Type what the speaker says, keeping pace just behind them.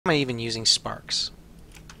am I even using sparks?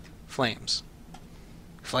 Flames.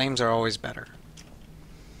 Flames are always better.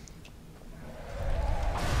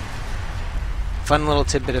 Fun little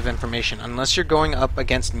tidbit of information. Unless you're going up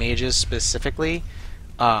against mages specifically,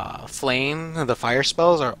 flame, the fire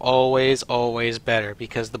spells are always better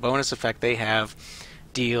because the bonus effect they have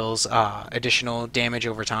deals additional damage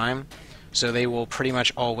over time, so they will pretty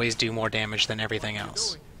much always do more damage than everything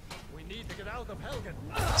else.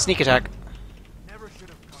 Sneak attack.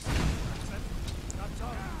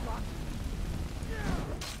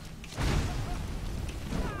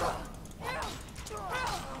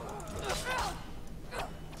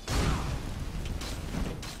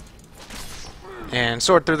 And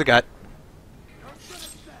sword through the gut.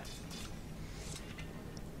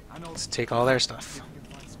 Let's take all their stuff.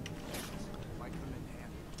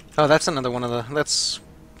 Oh, that's another one of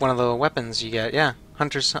the weapons you get. Yeah,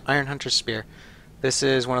 Iron Hunter's Spear. This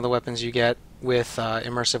is one of the weapons you get with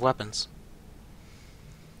immersive weapons.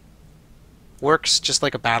 Works just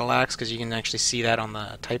like a battle axe because you can actually see that on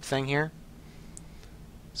the type thing here.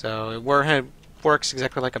 So it works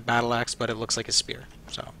exactly like a battle axe, but it looks like a spear.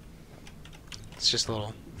 So it's just a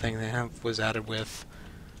little thing that was added with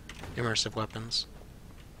immersive weapons.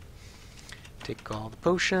 Take all the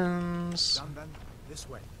potions. This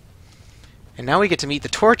way. And now we get to meet the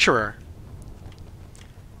Torturer.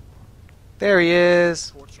 There he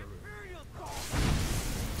is.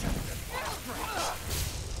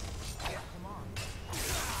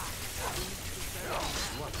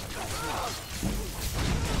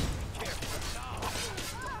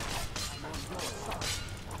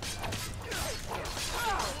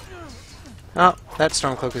 Oh, that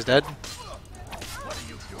Stormcloak is dead.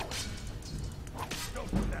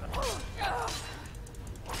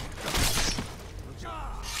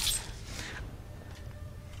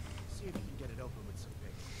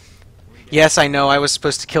 Yes, I know I was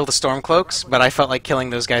supposed to kill the Stormcloaks, but I felt like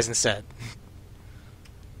killing those guys instead.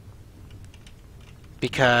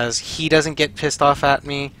 Because he doesn't get pissed off at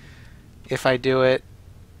me if I do it,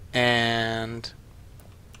 and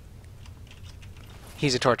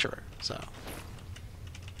he's a torturer, so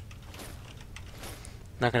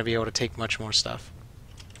not going to be able to take much more stuff.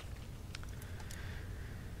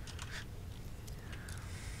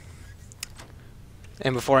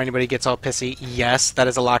 And before anybody gets all pissy, yes, that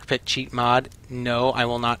is a lockpick cheat mod. No, I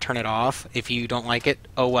will not turn it off. If you don't like it,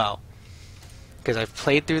 oh well. Because I've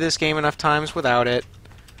played through this game enough times without it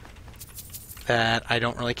that I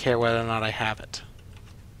don't really care whether or not I have it.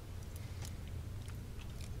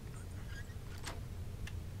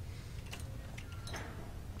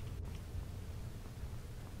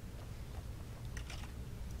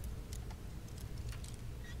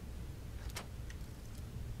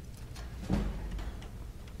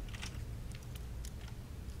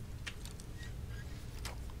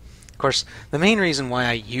 Of course, the main reason why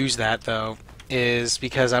I use that, though, is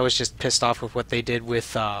because I was just pissed off with what they did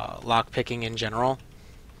with lockpicking in general.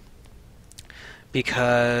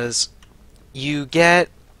 Because you get...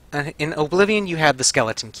 in Oblivion, you had the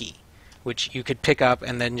skeleton key, which you could pick up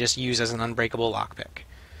and then just use as an unbreakable lockpick.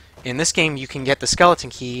 In this game, you can get the skeleton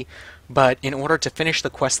key, but in order to finish the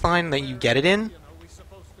quest line that you get it in,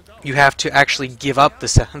 you have to actually give up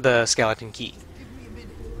the skeleton key.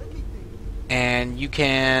 And you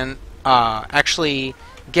can actually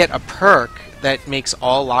get a perk that makes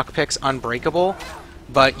all lockpicks unbreakable,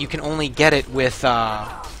 but you can only get it with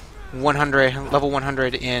level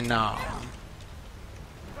 100 in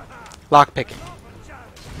lockpicking.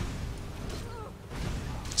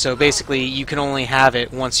 So basically, you can only have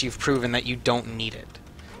it once you've proven that you don't need it.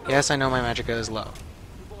 Yes, I know my magicka is low.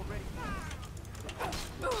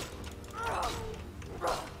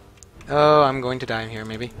 Oh, I'm going to die here,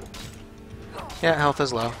 maybe. Yeah, health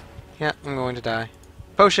is low. Yeah, I'm going to die.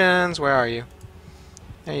 Potions, where are you?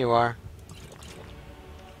 There you are.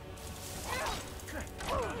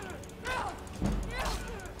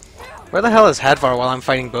 Where the hell is Hadvar while I'm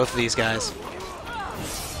fighting both of these guys?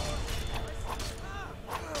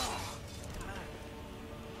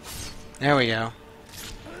 There we go.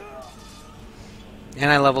 And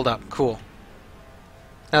I leveled up. Cool.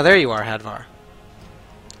 Now there you are, Hadvar.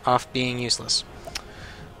 Off being useless.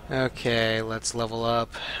 Okay, let's level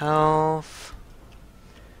up health.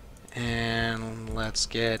 And let's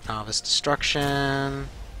get Novice Destruction.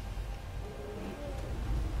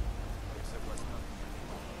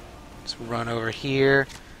 Let's run over here.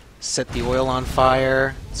 Set the oil on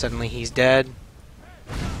fire. Suddenly he's dead.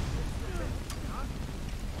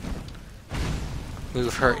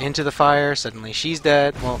 Move her into the fire. Suddenly she's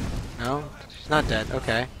dead. Well, no, she's not dead.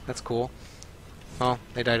 Okay, that's cool. Well,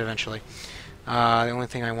 they died eventually. The only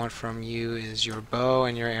thing I want from you is your bow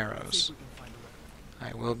and your arrows.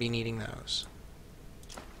 I will be needing those.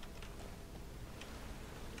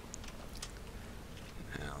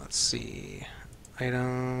 Now let's see.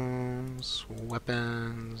 Items,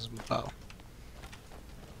 weapons, bow.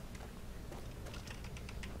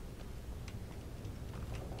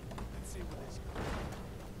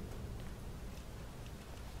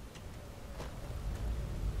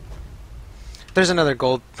 There's another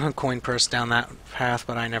gold coin purse down that path,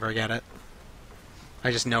 but I never get it. I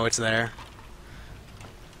just know it's there.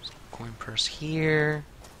 Coin purse here.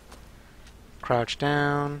 Crouch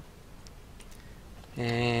down.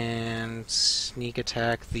 And sneak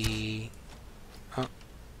attack the... Oh,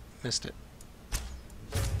 missed it.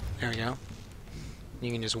 There we go.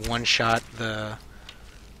 You can just one-shot the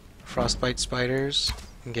frostbite spiders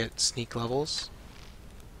and get sneak levels.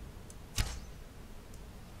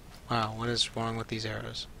 Wow, what is wrong with these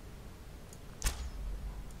arrows?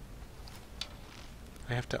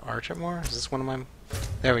 I have to arch it more? Is this one of my...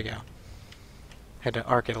 There we go. Had to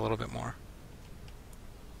arc it a little bit more.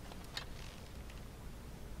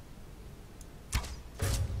 Okay,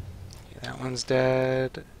 that one's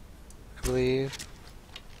dead, I believe.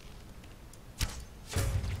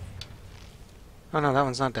 Oh no, that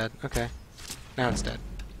one's not dead. Okay. Now it's dead.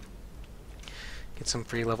 Get some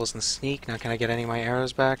free levels in the sneak. Now can I get any of my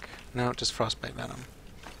arrows back? No, just frostbite venom.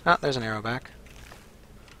 Ah, there's an arrow back.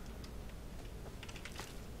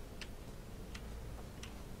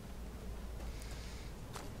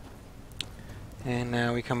 And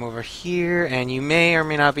now we come over here, and you may or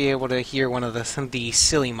may not be able to hear one of the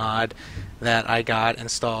silly mod that I got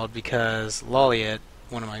installed because Lolliot,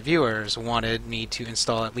 one of my viewers, wanted me to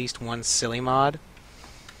install at least one silly mod.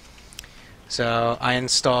 So I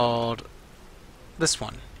installed this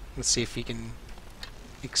one. Let's see if we can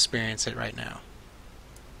experience it right now.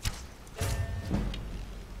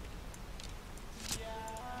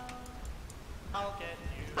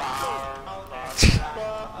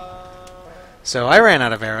 So I ran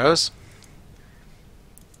out of arrows.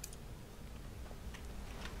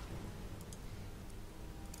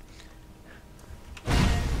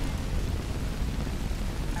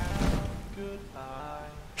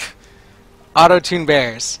 Auto-tune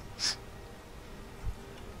bears.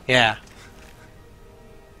 Yeah.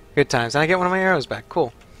 Good times. And I get one of my arrows back.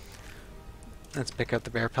 Cool. Let's pick up the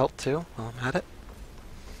bear pelt too while I'm at it.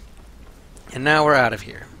 And now we're out of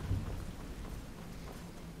here.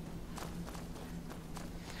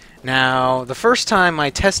 Now, the first time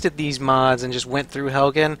I tested these mods and just went through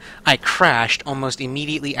Helgen, I crashed almost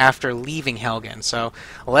immediately after leaving Helgen. So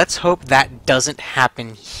let's hope that doesn't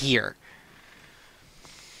happen here.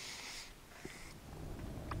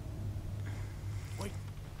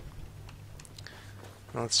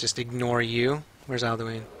 Let's just ignore you. Where's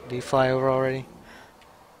Alduin? Did he fly over already?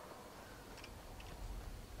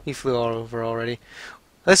 He flew all over already.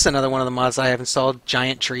 This is another one of the mods I have installed,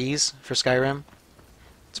 giant trees for Skyrim.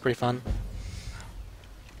 It's pretty fun.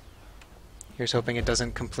 Here's hoping it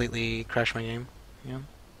doesn't completely crash my game. Yeah.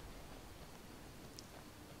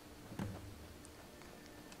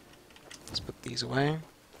 Let's put these away.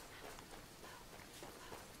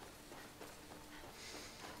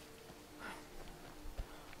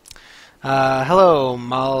 Hello,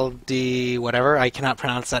 Maldi whatever. I cannot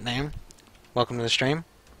pronounce that name. Welcome to the stream.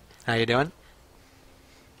 How you doing?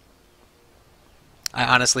 I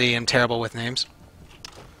honestly am terrible with names.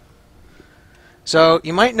 So,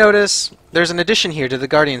 you might notice there's an addition here to the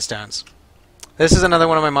Guardian Stones. This is another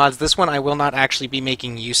one of my mods. This one I will not actually be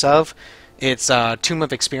making use of. It's Tomb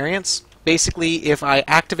of Experience. Basically, if I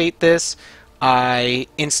activate this, I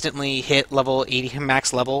instantly hit level 80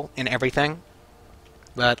 max level in everything.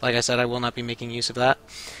 But, like I said, I will not be making use of that.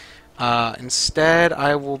 Instead,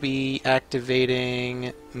 I will be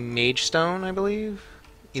activating Mage Stone, I believe.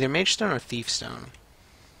 Either Mage Stone or Thief Stone.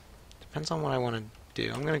 Depends on what I want to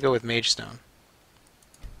do. I'm going to go with Mage Stone.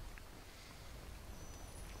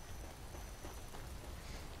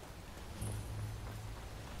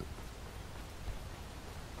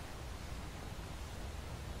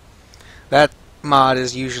 That mod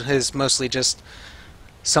is mostly just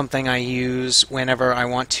something I use whenever I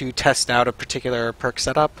want to test out a particular perk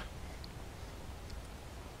setup.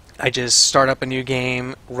 I just start up a new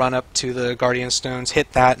game, run up to the Guardian Stones,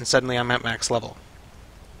 hit that, and suddenly I'm at max level.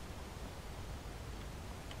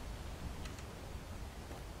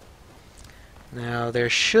 Now there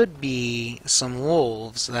should be some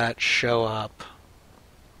wolves that show up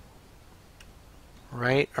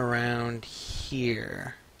right around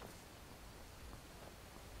here.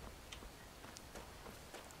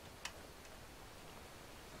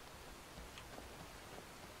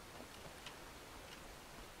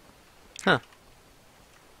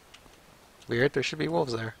 weird. There should be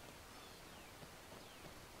wolves there.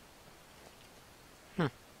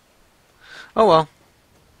 Oh well.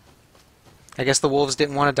 I guess the wolves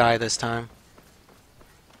didn't want to die this time.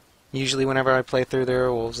 Usually whenever I play through, there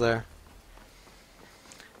are wolves there.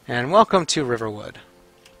 And welcome to Riverwood.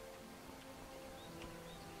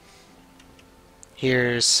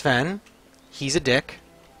 Here's Sven. He's a dick.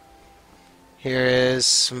 Here is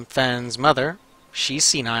Sven's mother. She's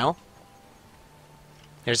senile.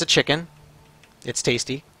 There's a chicken. It's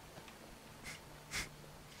tasty.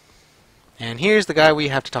 And here's the guy we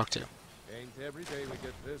have to talk to. Ain't every day we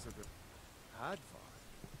get visitors. Hadvar.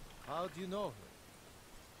 How do you know him?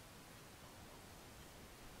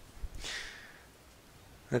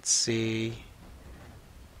 Let's see.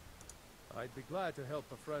 I'd be glad to help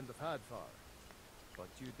a friend of Hadvar, but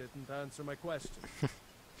you didn't answer my question.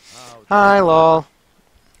 Hi, lol.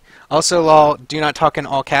 Also, lol, do not talk in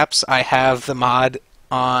all caps. I have the mod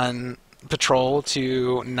on Patrol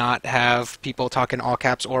to not have people talk in all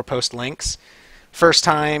caps or post links. First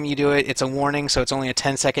time you do it, it's a warning, so it's only a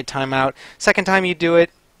 10-second timeout. Second time you do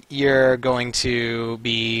it, you're going to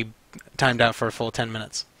be timed out for a full 10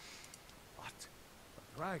 minutes. What?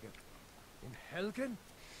 A dragon? In Helgen?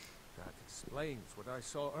 That explains what I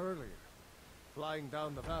saw earlier. Flying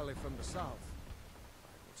down the valley from the south.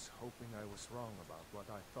 I was hoping I was wrong about what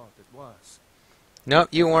I thought it was. Nope,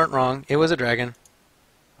 you weren't wrong. It was a dragon.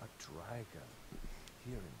 A dragon?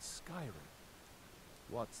 Here in Skyrim?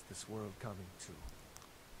 What's this world coming to?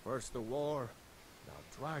 First the war, now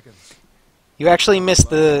dragons. You actually missed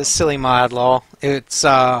the silly mod, lol. It's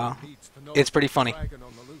pretty funny.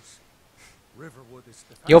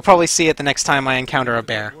 You'll probably see it the next time I encounter a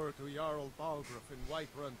bear.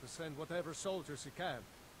 To send whatever soldiers he can.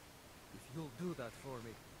 If you'll do that for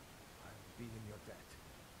me, I'll be in your debt.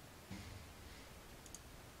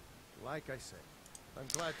 Like I said, I'm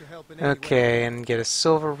glad to help in any Okay, way. and get a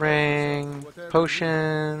silver ring,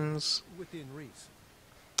 potions, Within reason.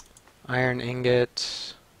 iron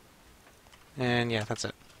ingot, and yeah, that's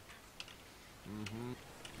it.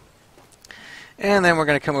 And then we're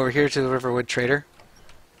going to come over here to the Riverwood Trader.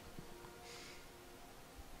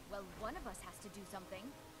 Well, one of us has to do something.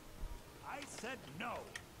 I said no.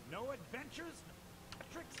 No adventures, no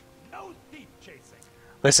tricks, no thief chasing.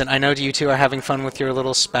 Listen, I know you two are having fun with your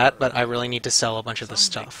little spat, but I really need to sell a bunch of this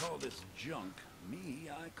Some may stuff. call this junk. Me,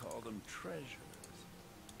 I call them treasures.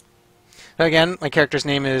 Again, my character's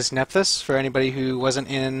name is Nephthys, for anybody who wasn't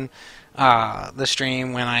in the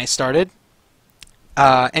stream when I started.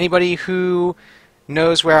 Anybody who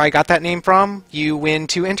knows where I got that name from, you win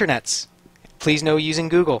 2 internets. Please no using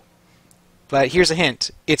Google. But here's a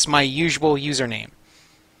hint. It's my usual username.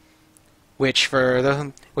 Which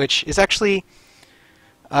is actually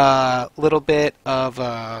a little bit of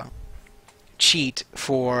a cheat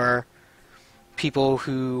for people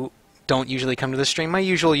who don't usually come to the stream. My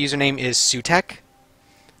usual username is Sutekh.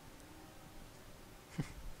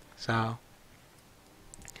 So...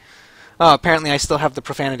 Oh, apparently I still have the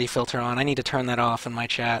profanity filter on. I need to turn that off in my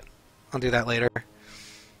chat. I'll do that later.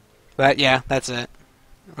 But yeah, that's it.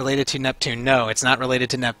 Related to Neptune. No, it's not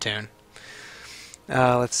related to Neptune.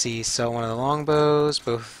 Let's see. Sell one of the longbows,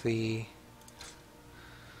 both the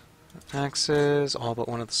axes, all but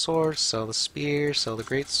one of the swords. Sell the spear, sell the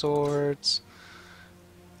great swords.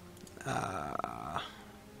 Go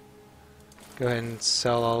ahead and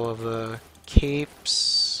sell all of the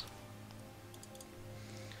capes.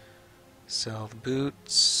 Sell the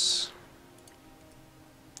boots.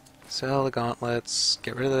 Sell the gauntlets.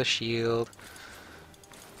 Get rid of the shield.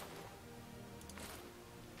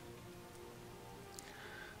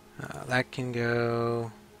 That can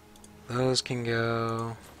go. Those can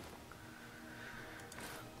go.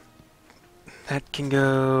 That can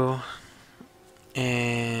go.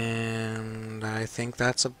 And I think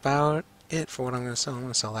that's about it for what I'm going to sell. I'm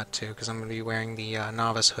going to sell that too, because I'm going to be wearing the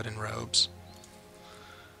novice hood and robes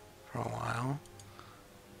for a while.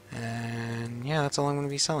 And yeah, that's all I'm going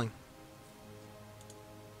to be selling.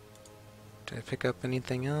 Did I pick up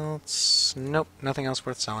anything else? Nope, nothing else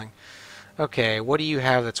worth selling. Okay, what do you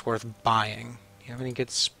have that's worth buying? Do you have any good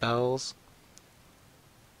spells?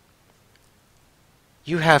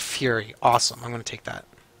 You have Fury. Awesome, I'm going to take that.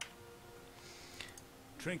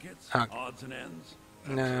 Trinkets, odds and ends.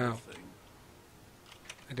 No.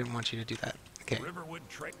 I didn't want you to do that. Okay. Riverwood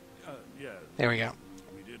trick. Yeah. There we go.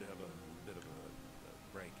 We did have a bit of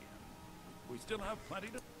a break-in. We still have plenty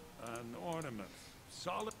to... ornaments.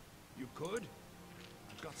 Solid. You could.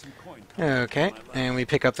 I've got some coin. Okay, and we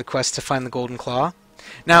pick up the quest to find the Golden Claw.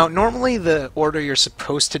 Now, normally the order you're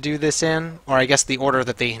supposed to do this in, or I guess the order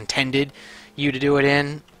that they intended you to do it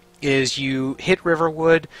in, is you hit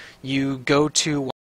Riverwood, you go to